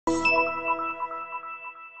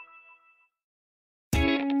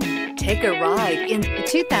Take a ride in the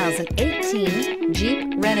 2018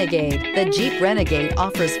 Jeep Renegade. The Jeep Renegade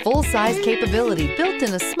offers full-size capability built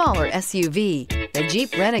in a smaller SUV. The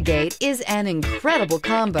Jeep Renegade is an incredible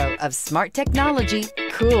combo of smart technology,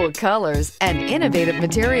 cool colors, and innovative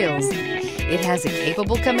materials. It has a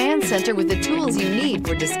capable command center with the tools you need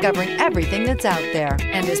for discovering everything that's out there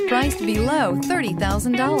and is priced below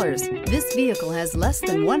 $30,000. This vehicle has less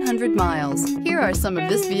than 100 miles. Here are some of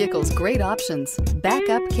this vehicle's great options: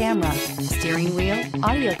 backup camera, steering wheel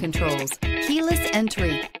audio controls, keyless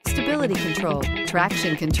entry, stability control,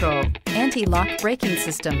 traction control, anti-lock braking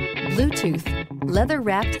system, Bluetooth,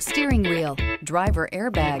 leather-wrapped steering wheel, driver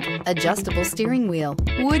airbag, adjustable steering wheel.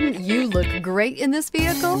 Wouldn't you look great in this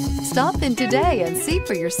vehicle? Stop in today and see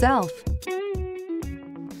for yourself.